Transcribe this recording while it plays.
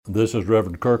This is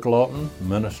Reverend Kirk Lawton,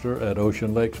 minister at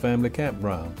Ocean Lakes Family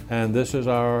Campground, and this is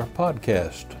our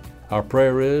podcast. Our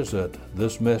prayer is that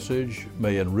this message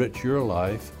may enrich your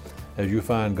life as you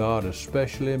find God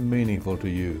especially meaningful to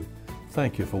you.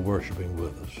 Thank you for worshiping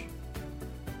with us.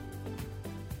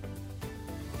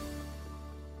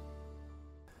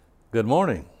 Good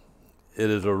morning. It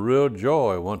is a real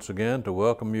joy once again to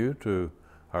welcome you to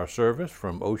our service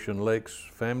from Ocean Lakes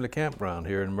Family Campground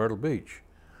here in Myrtle Beach.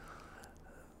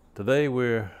 Today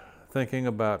we're thinking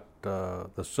about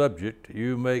the subject,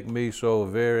 You Make Me So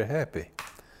Very Happy.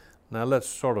 Now let's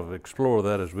sort of explore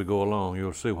that as we go along.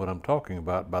 You'll see what I'm talking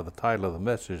about by the title of the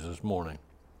message this morning.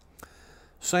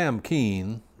 Sam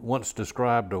Keen once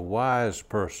described a wise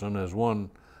person as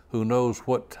one who knows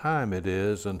what time it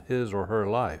is in his or her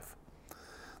life.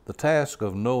 The task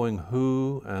of knowing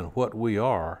who and what we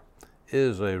are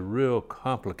is a real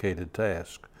complicated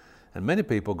task, and many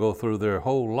people go through their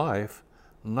whole life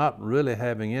not really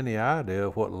having any idea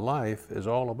of what life is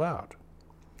all about.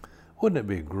 Wouldn't it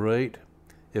be great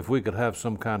if we could have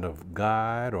some kind of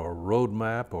guide or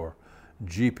roadmap or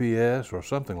GPS or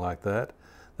something like that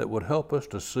that would help us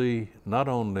to see not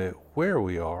only where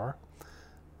we are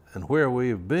and where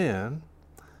we've been,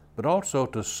 but also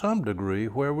to some degree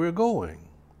where we're going.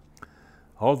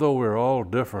 Although we're all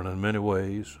different in many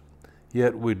ways,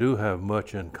 yet we do have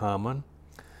much in common.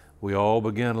 We all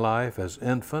begin life as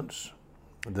infants.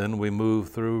 Then we move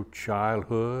through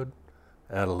childhood,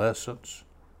 adolescence,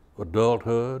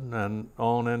 adulthood, and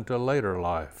on into later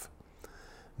life.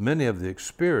 Many of the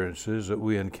experiences that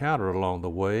we encounter along the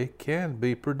way can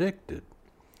be predicted.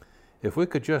 If we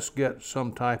could just get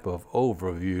some type of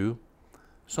overview,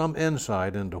 some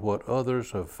insight into what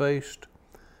others have faced,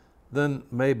 then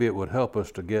maybe it would help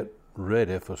us to get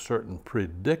ready for certain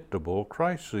predictable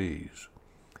crises.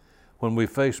 When we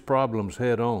face problems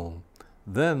head on,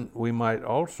 then we might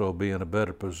also be in a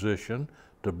better position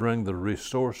to bring the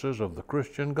resources of the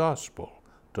Christian gospel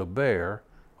to bear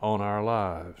on our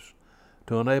lives,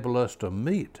 to enable us to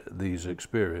meet these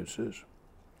experiences.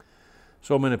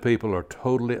 So many people are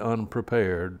totally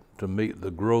unprepared to meet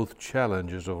the growth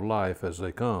challenges of life as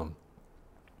they come.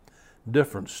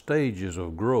 Different stages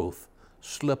of growth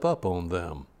slip up on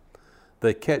them.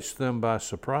 They catch them by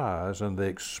surprise and they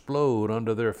explode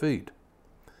under their feet.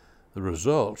 The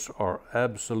results are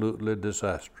absolutely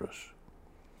disastrous.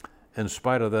 In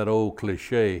spite of that old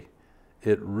cliche,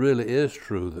 it really is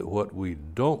true that what we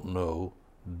don't know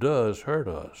does hurt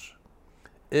us.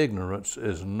 Ignorance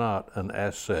is not an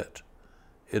asset.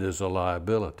 It is a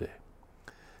liability.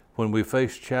 When we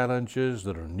face challenges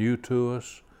that are new to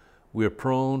us, we are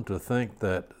prone to think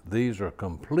that these are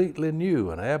completely new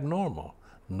and abnormal.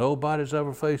 Nobody's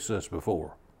ever faced this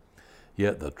before.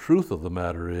 Yet the truth of the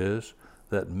matter is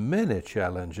that many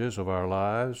challenges of our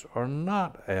lives are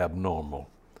not abnormal.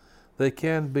 They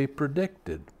can be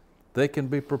predicted. They can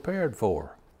be prepared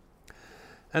for.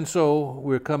 And so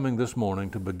we're coming this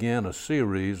morning to begin a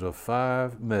series of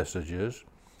 5 messages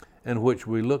in which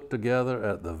we look together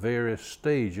at the various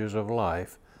stages of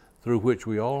life through which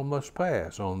we all must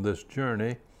pass on this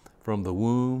journey from the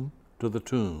womb to the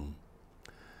tomb.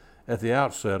 At the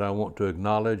outset, I want to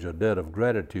acknowledge a debt of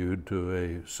gratitude to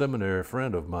a seminary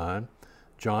friend of mine,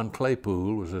 John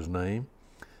Claypool was his name,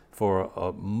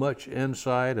 for much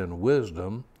insight and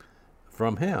wisdom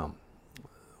from him,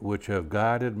 which have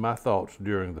guided my thoughts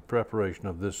during the preparation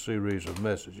of this series of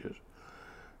messages.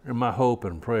 And my hope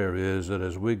and prayer is that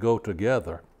as we go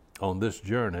together on this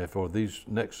journey for these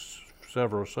next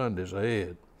several Sundays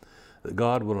ahead, that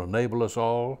God will enable us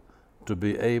all to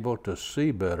be able to see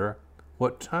better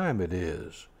what time it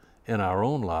is in our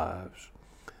own lives,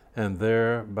 and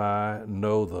thereby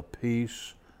know the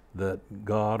peace that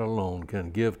God alone can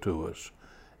give to us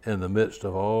in the midst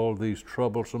of all these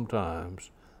troublesome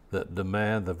times that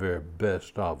demand the very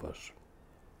best of us.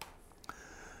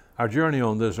 Our journey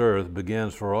on this earth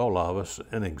begins for all of us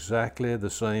in exactly the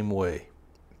same way.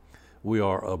 We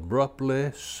are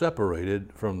abruptly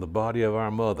separated from the body of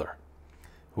our mother,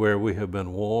 where we have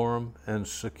been warm and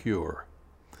secure.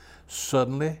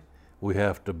 Suddenly, we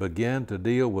have to begin to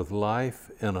deal with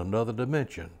life in another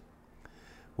dimension.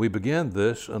 We begin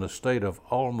this in a state of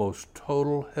almost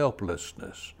total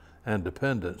helplessness and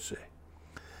dependency.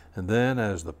 And then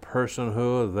as the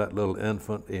personhood of that little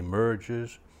infant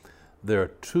emerges, there are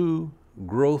 2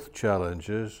 growth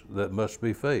challenges that must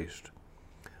be faced.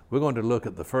 We're going to look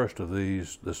at the first of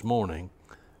these this morning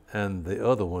and the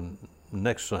other one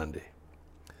next Sunday.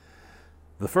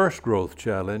 The first growth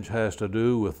challenge has to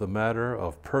do with the matter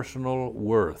of personal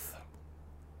worth.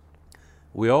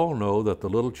 We all know that the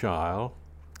little child,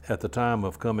 at the time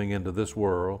of coming into this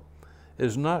world,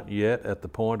 is not yet at the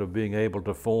point of being able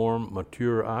to form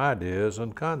mature ideas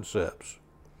and concepts.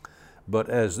 But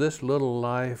as this little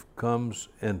life comes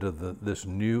into this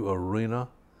new arena,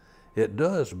 it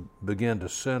does begin to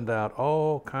send out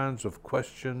all kinds of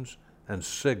questions and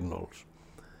signals.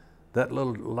 That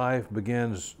little life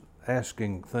begins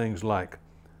asking things like,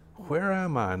 where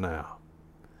am I now?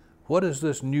 What is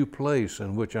this new place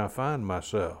in which I find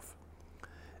myself?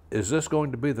 Is this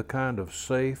going to be the kind of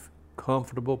safe,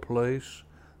 comfortable place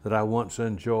that I once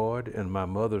enjoyed in my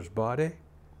mother's body?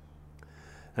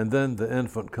 And then the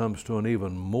infant comes to an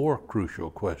even more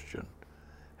crucial question.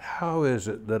 How is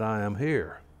it that I am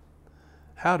here?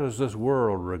 How does this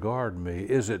world regard me?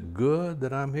 Is it good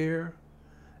that I'm here?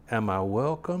 Am I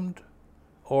welcomed,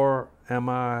 or am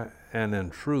I an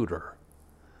intruder?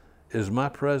 Is my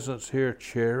presence here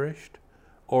cherished,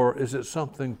 or is it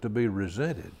something to be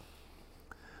resented?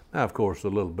 Now, of course, the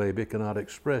little baby cannot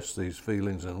express these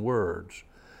feelings in words,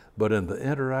 but in the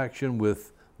interaction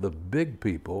with the big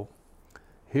people,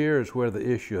 here is where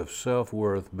the issue of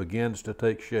self-worth begins to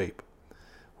take shape,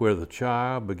 where the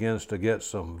child begins to get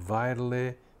some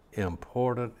vitally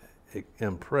important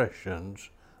impressions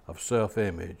of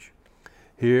self-image.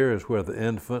 Here is where the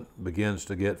infant begins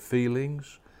to get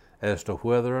feelings as to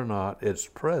whether or not its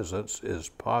presence is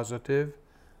positive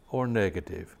or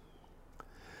negative.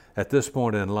 At this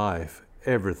point in life,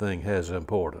 everything has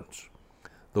importance.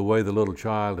 The way the little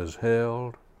child is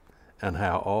held and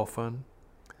how often,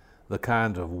 the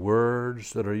kinds of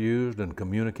words that are used in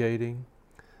communicating,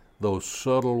 those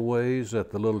subtle ways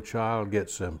that the little child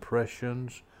gets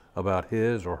impressions about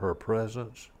his or her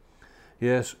presence.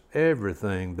 Yes,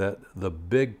 everything that the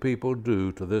big people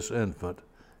do to this infant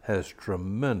has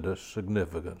tremendous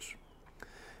significance.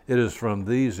 It is from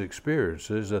these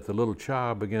experiences that the little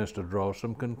child begins to draw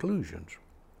some conclusions.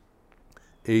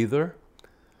 Either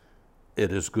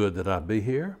it is good that I be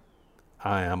here,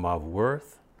 I am of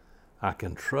worth, I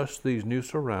can trust these new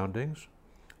surroundings,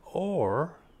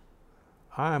 or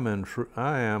I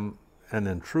am an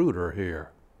intruder here.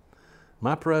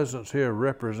 My presence here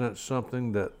represents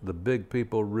something that the big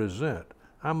people resent.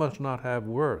 I must not have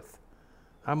worth.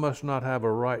 I must not have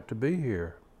a right to be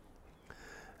here.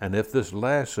 And if this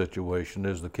last situation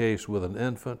is the case with an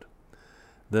infant,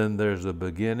 then there's the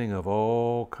beginning of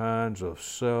all kinds of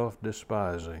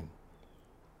self-despising.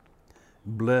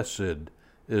 Blessed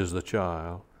is the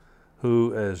child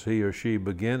who, as he or she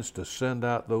begins to send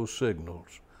out those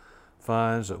signals,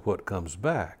 finds that what comes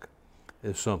back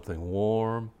is something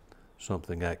warm,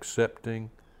 something accepting,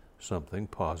 something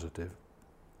positive.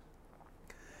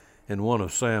 In one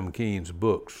of Sam Keene's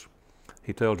books,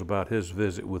 he tells about his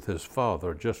visit with his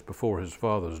father just before his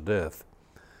father's death.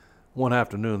 One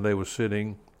afternoon they were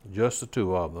sitting, just the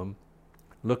two of them,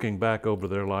 looking back over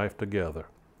their life together.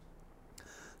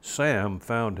 Sam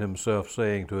found himself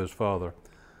saying to his father,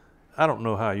 "I don't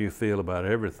know how you feel about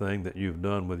everything that you've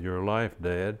done with your life,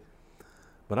 Dad,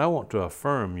 but I want to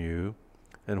affirm you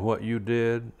in what you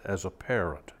did as a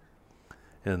parent.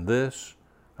 In this,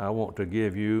 I want to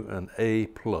give you an A+.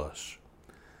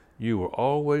 You were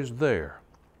always there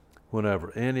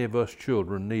whenever any of us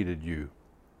children needed you.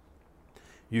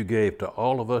 You gave to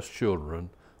all of us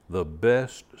children the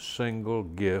best single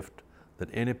gift that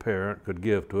any parent could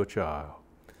give to a child.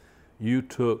 You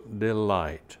took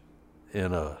delight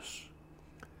in us.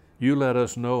 You let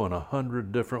us know in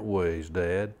 100 different ways,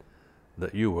 Dad,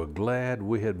 that you were glad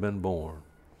we had been born.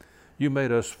 You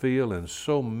made us feel in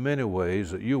so many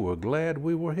ways that you were glad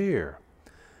we were here,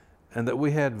 and that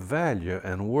we had value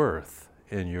and worth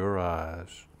in your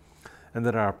eyes, and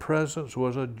that our presence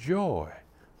was a joy,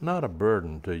 not a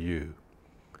burden to you.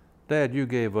 Dad, you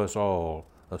gave us all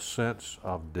a sense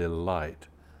of delight,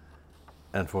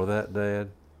 and for that, Dad,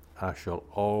 I shall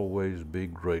always be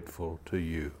grateful to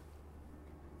you."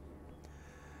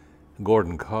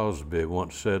 Gordon Cosby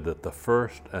once said that the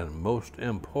first and most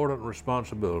important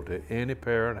responsibility any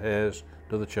parent has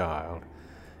to the child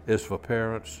is for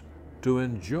parents to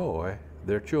enjoy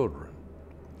their children.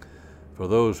 For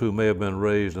those who may have been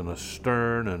raised in a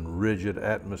stern and rigid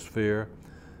atmosphere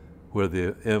where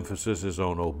the emphasis is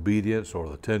on obedience or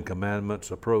the Ten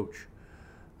Commandments approach,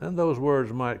 then those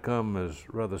words might come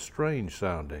as rather strange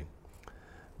sounding.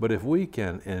 But if we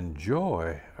can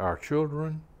enjoy our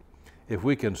children, if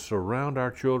we can surround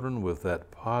our children with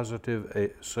that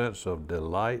positive sense of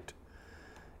delight,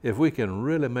 if we can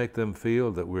really make them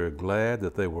feel that we're glad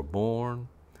that they were born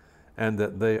and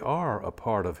that they are a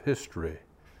part of history,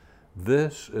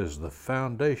 this is the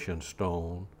foundation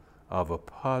stone of a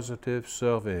positive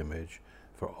self-image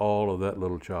for all of that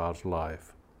little child's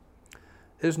life.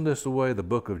 Isn't this the way the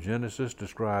book of Genesis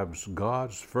describes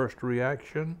God's first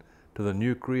reaction to the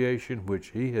new creation which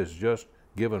he has just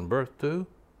given birth to?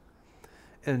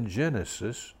 In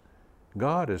Genesis,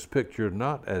 God is pictured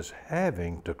not as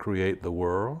having to create the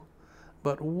world,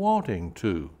 but wanting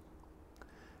to.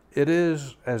 It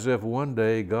is as if one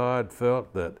day God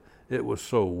felt that it was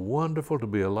so wonderful to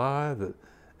be alive that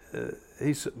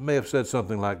he may have said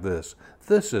something like this: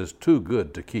 "This is too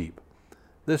good to keep.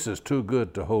 This is too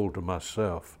good to hold to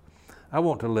myself. I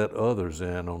want to let others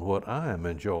in on what I am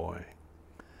enjoying."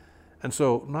 And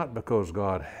so, not because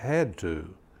God had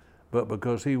to, but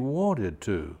because he wanted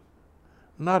to.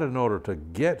 Not in order to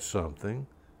get something,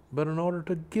 but in order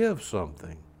to give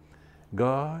something.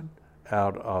 God,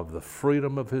 out of the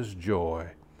freedom of his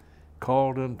joy,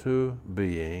 called into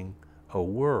being a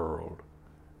world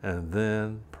and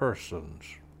then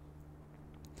persons.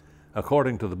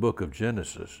 According to the book of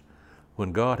Genesis,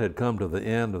 when God had come to the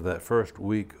end of that first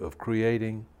week of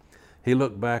creating, he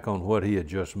looked back on what he had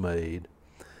just made,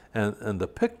 and the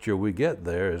picture we get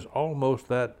there is almost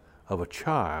that of a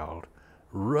child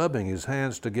rubbing his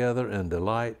hands together in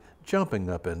delight, jumping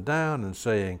up and down and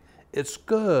saying, "It's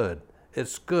good,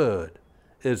 it's good,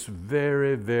 it's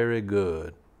very, very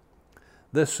good."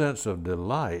 This sense of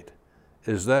delight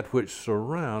is that which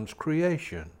surrounds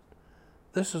creation.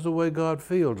 This is the way God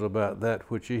feels about that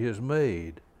which he has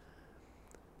made.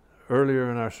 Earlier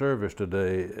in our service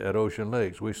today at Ocean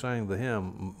Lakes, we sang the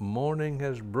hymn, "Morning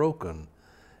Has Broken,"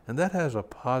 and that has a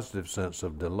positive sense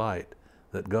of delight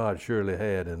that God surely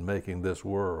had in making this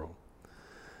world.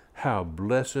 How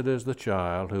blessed is the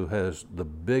child who has the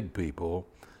big people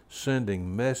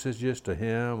sending messages to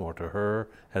him or to her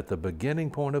at the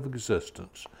beginning point of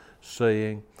existence,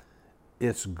 saying,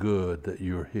 "It's good that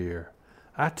you're here.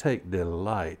 I take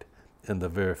delight in the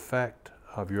very fact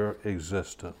of your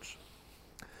existence."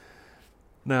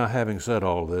 Now, having said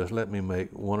all this, let me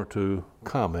make one or two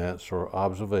comments or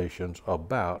observations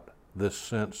about this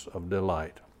sense of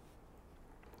delight.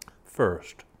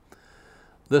 First,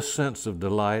 this sense of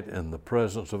delight in the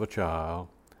presence of a child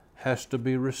has to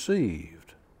be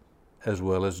received as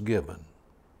well as given.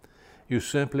 You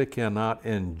simply cannot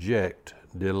inject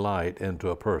delight into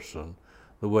a person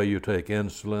the way you take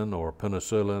insulin or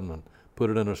penicillin and put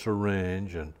it in a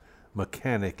syringe and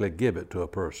mechanically give it to a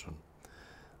person.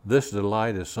 This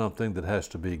delight is something that has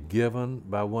to be given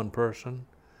by one person,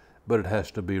 but it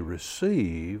has to be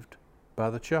received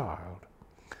by the child.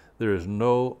 There is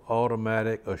no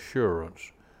automatic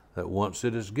assurance that once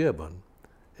it is given,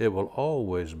 it will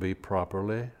always be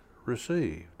properly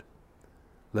received.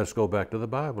 Let's go back to the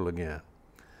Bible again.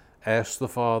 Ask the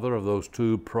father of those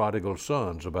two prodigal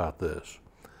sons about this.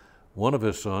 One of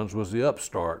his sons was the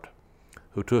upstart,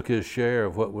 who took his share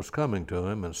of what was coming to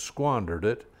him and squandered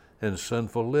it in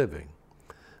sinful living.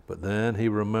 But then he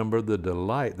remembered the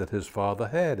delight that his father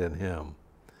had in him.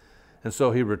 And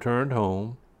so he returned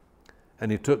home,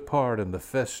 and he took part in the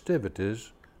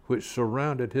festivities which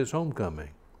surrounded his homecoming.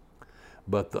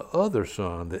 But the other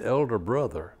son, the elder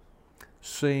brother,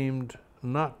 seemed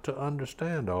not to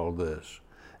understand all this.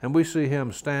 And we see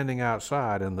him standing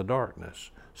outside in the darkness,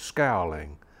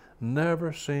 scowling,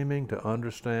 never seeming to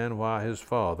understand why his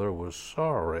father was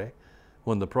sorry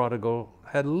when the prodigal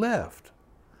had left.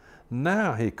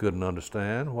 Now he couldn't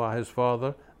understand why his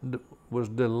father was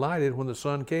delighted when the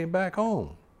son came back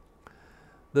home.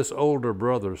 This older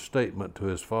brother's statement to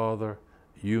his father,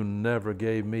 "You never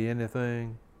gave me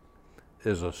anything,"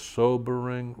 is a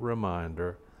sobering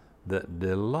reminder that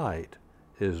delight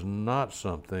is not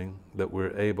something that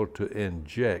we're able to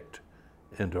inject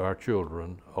into our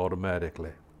children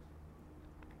automatically.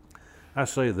 I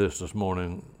say this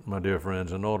morning, my dear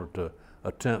friends, in order to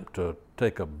attempt to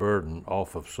take a burden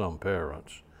off of some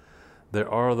parents. There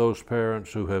are those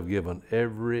parents who have given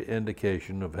every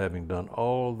indication of having done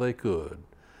all they could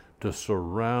to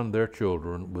surround their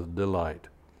children with delight.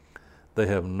 They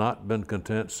have not been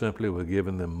content simply with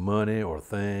giving them money or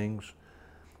things,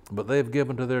 but they've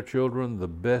given to their children the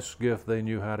best gift they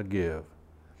knew how to give.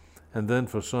 And then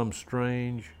for some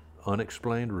strange,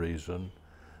 unexplained reason,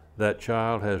 that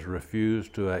child has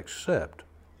refused to accept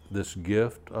this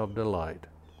gift of delight.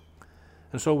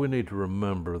 And so we need to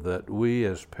remember that we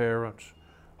as parents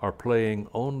are playing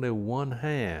only one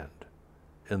hand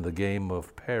in the game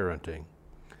of parenting.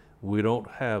 We don't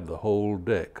have the whole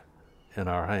deck in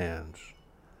our hands.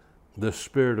 This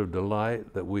spirit of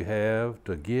delight that we have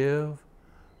to give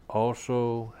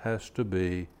also has to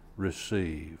be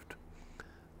received.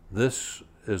 This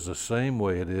is the same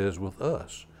way it is with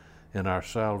us in our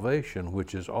salvation,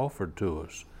 which is offered to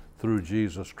us through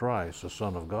Jesus Christ, the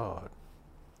Son of God.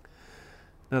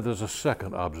 Now, there's a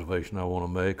second observation I want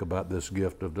to make about this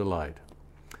gift of delight,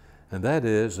 and that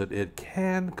is that it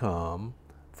can come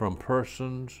from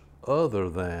persons other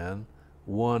than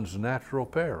one's natural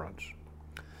parents.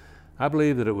 I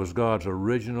believe that it was God's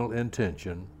original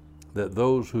intention that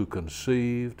those who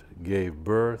conceived, gave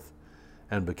birth,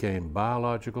 and became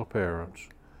biological parents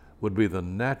would be the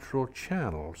natural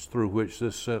channels through which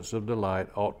this sense of delight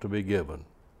ought to be given.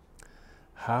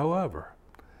 However,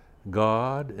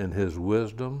 God, in His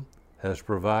wisdom, has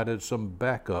provided some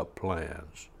backup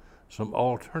plans, some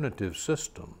alternative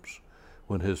systems,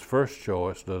 when His first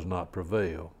choice does not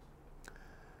prevail.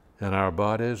 In our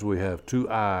bodies, we have 2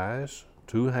 eyes,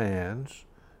 2 hands,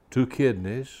 2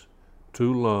 kidneys,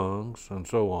 2 lungs, and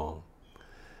so on.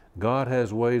 God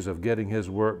has ways of getting His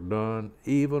work done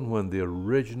even when the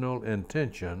original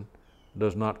intention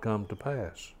does not come to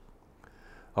pass.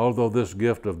 Although this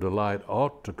gift of delight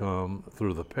ought to come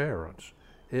through the parents,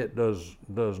 it does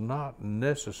not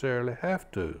necessarily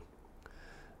have to.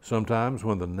 Sometimes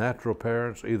when the natural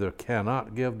parents either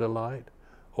cannot give delight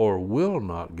or will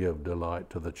not give delight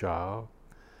to the child,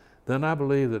 then I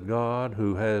believe that God,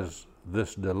 who has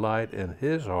this delight in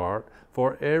His heart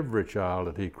for every child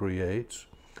that He creates,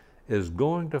 is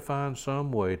going to find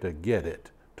some way to get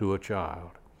it to a child.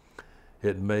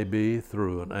 It may be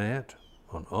through an aunt,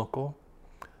 an uncle,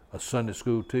 a Sunday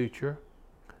school teacher,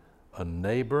 a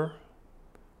neighbor,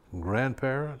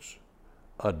 grandparents,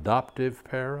 adoptive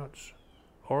parents,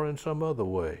 or in some other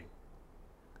way.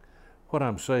 What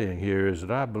I'm saying here is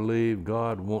that I believe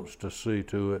God wants to see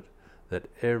to it that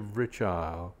every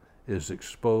child is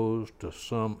exposed to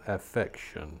some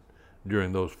affection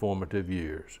during those formative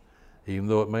years, even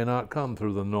though it may not come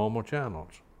through the normal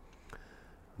channels.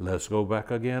 Let's go back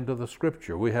again to the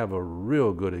scripture. We have a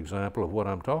real good example of what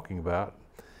I'm talking about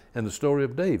in the story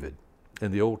of David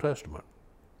in the Old Testament.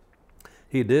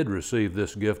 He did receive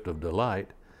this gift of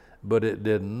delight, but it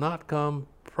did not come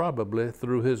probably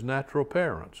through his natural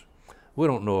parents. We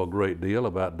don't know a great deal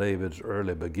about David's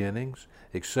early beginnings,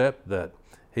 except that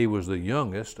he was the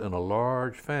youngest in a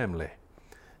large family.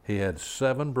 He had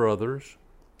 7 brothers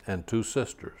and 2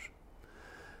 sisters.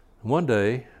 One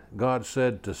day, God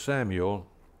said to Samuel,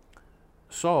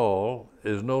 "Saul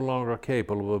is no longer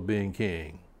capable of being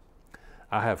king.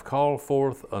 I have called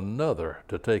forth another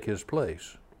to take his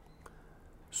place.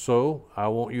 So I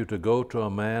want you to go to a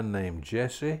man named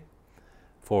Jesse,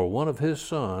 for one of his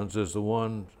sons is the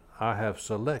one I have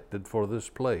selected for this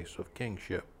place of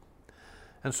kingship."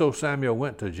 And so Samuel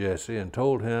went to Jesse and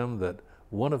told him that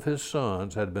one of his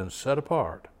sons had been set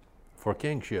apart for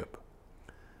kingship.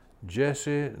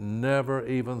 Jesse never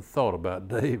even thought about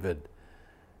David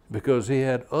because he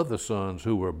had other sons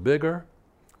who were bigger,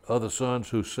 other sons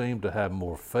who seemed to have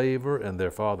more favor in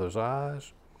their father's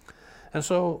eyes. And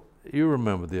so you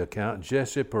remember the account.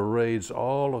 Jesse parades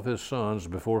all of his sons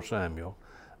before Samuel,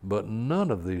 but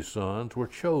none of these sons were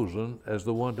chosen as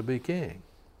the one to be king.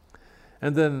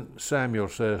 And then Samuel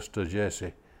says to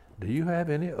Jesse, "Do you have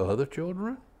any other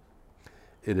children?"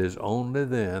 It is only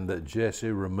then that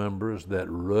Jesse remembers that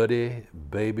ruddy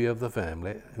baby of the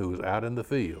family who was out in the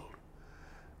field.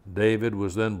 David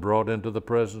was then brought into the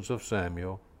presence of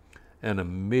Samuel, and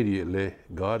immediately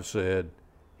God said,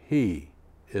 "He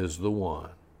is the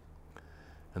one."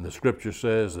 And the scripture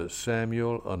says that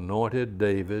Samuel anointed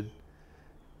David,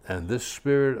 and this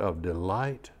spirit of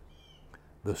delight,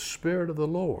 the Spirit of the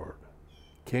Lord,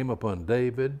 came upon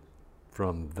David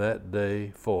from that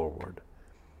day forward.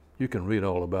 You can read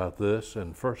all about this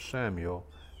in 1 Samuel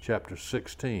chapter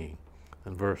 16,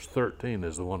 and verse 13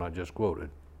 is the one I just quoted.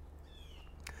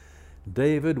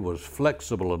 David was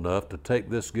flexible enough to take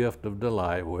this gift of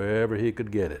delight wherever he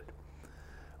could get it.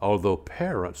 Although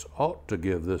parents ought to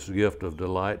give this gift of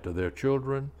delight to their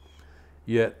children,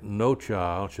 yet no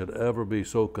child should ever be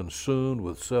so consumed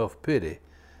with self-pity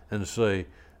and say,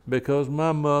 "Because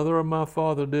my mother or my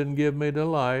father didn't give me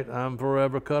delight, I'm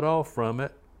forever cut off from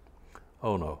it."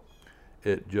 Oh no,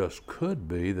 it just could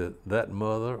be that that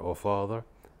mother or father,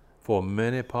 for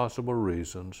many possible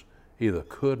reasons, either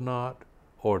could not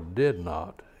or did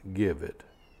not give it.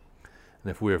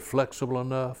 And if we are flexible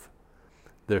enough,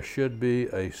 there should be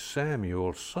a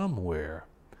Samuel somewhere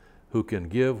who can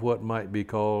give what might be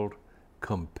called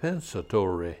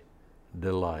compensatory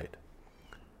delight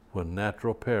when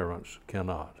natural parents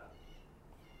cannot.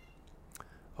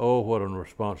 Oh, what a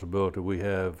responsibility we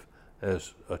have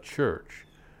as a church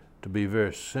to be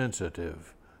very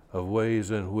sensitive of ways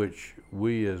in which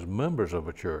we as members of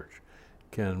a church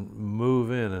can move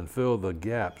in and fill the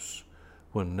gaps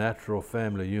when natural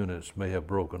family units may have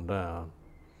broken down.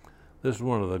 This is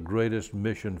one of the greatest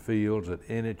mission fields that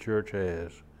any church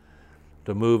has,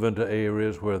 to move into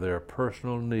areas where there are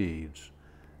personal needs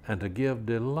and to give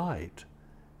delight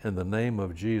in the name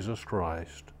of Jesus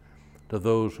Christ to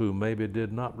those who maybe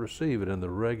did not receive it in the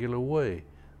regular way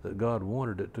that God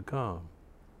wanted it to come.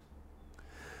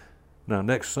 Now,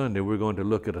 next Sunday, we're going to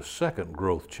look at a second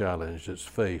growth challenge that's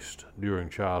faced during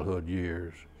childhood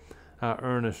years. I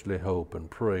earnestly hope and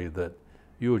pray that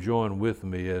you'll join with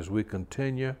me as we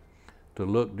continue to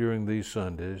look during these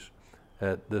Sundays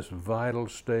at this vital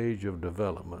stage of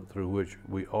development through which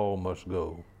we all must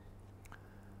go.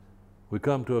 We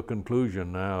come to a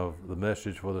conclusion now of the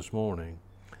message for this morning,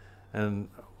 and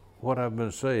what I've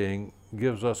been saying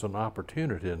gives us an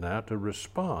opportunity now to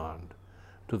respond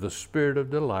to the spirit of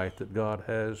delight that God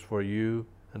has for you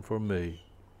and for me.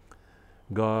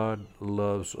 God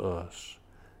loves us,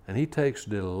 and He takes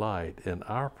delight in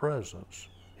our presence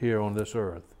here on this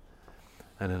earth.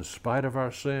 And in spite of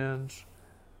our sins,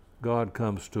 God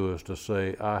comes to us to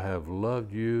say, I have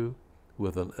loved you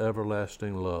with an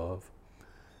everlasting love.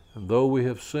 And though we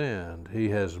have sinned, He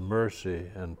has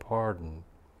mercy and pardon.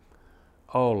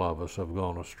 All of us have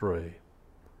gone astray.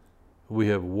 We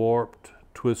have warped,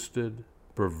 twisted,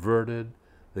 perverted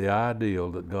the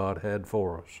ideal that God had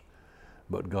for us.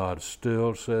 But God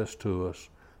still says to us,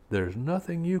 there's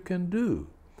nothing you can do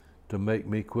to make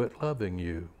me quit loving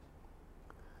you.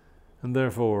 And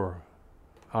therefore,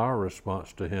 our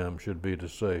response to Him should be to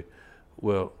say,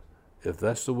 well, if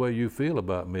that's the way you feel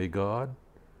about me, God,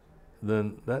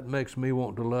 then that makes me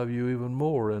want to love you even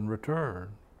more in return.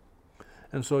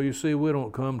 And so you see, we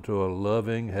don't come to a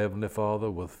loving Heavenly Father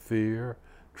with fear,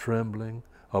 trembling,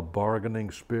 a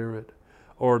bargaining spirit,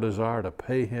 or a desire to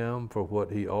pay Him for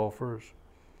what He offers.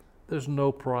 There's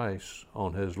no price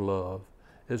on His love.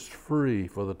 It's free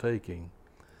for the taking.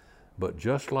 But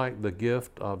just like the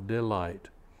gift of delight,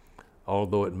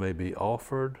 although it may be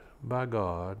offered by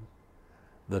God,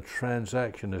 the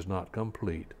transaction is not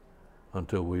complete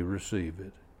until we receive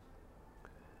it.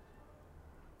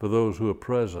 For those who are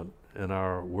present in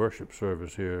our worship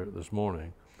service here this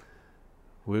morning,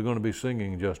 we're going to be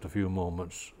singing in just a few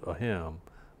moments a hymn,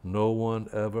 No One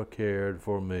Ever Cared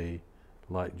for Me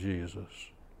Like Jesus.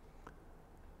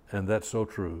 And that's so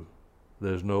true.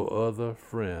 There's no other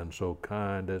friend so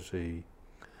kind as He.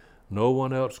 No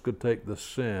one else could take the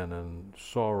sin and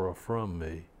sorrow from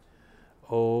me.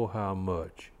 Oh, how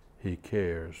much He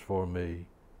cares for me.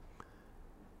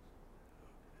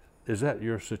 Is that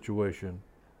your situation?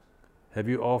 Have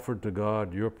you offered to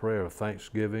God your prayer of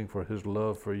thanksgiving for His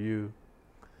love for you?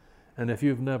 And if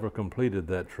you've never completed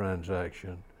that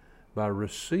transaction, by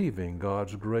receiving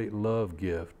God's great love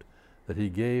gift that He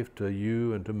gave to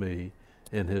you and to me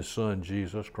in His Son,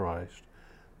 Jesus Christ,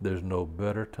 there's no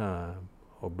better time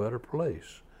or better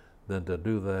place than to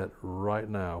do that right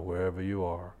now, wherever you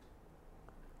are.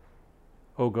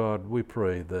 Oh God, we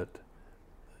pray that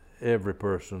every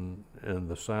person in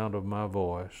the sound of my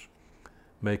voice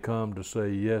may come to say,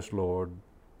 yes, Lord,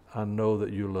 I know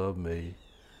that you love me.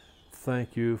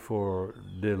 Thank you for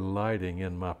delighting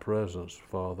in my presence,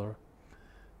 Father.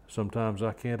 Sometimes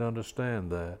I can't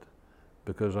understand that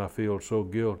because I feel so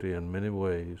guilty in many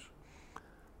ways.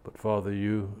 But Father,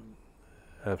 you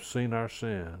have seen our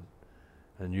sin,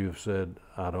 and you've said,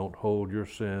 I don't hold your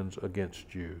sins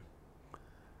against you.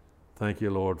 Thank you,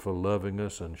 Lord, for loving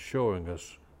us and showing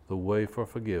us the way for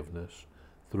forgiveness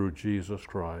through Jesus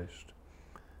Christ.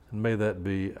 And may that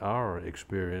be our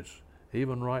experience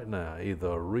even right now, either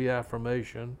a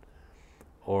reaffirmation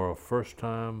or a first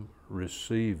time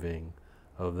receiving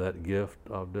of that gift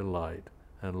of delight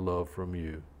and love from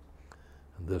you.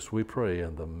 And this we pray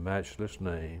in the matchless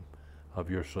name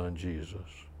of your Son, Jesus.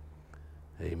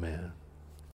 Amen.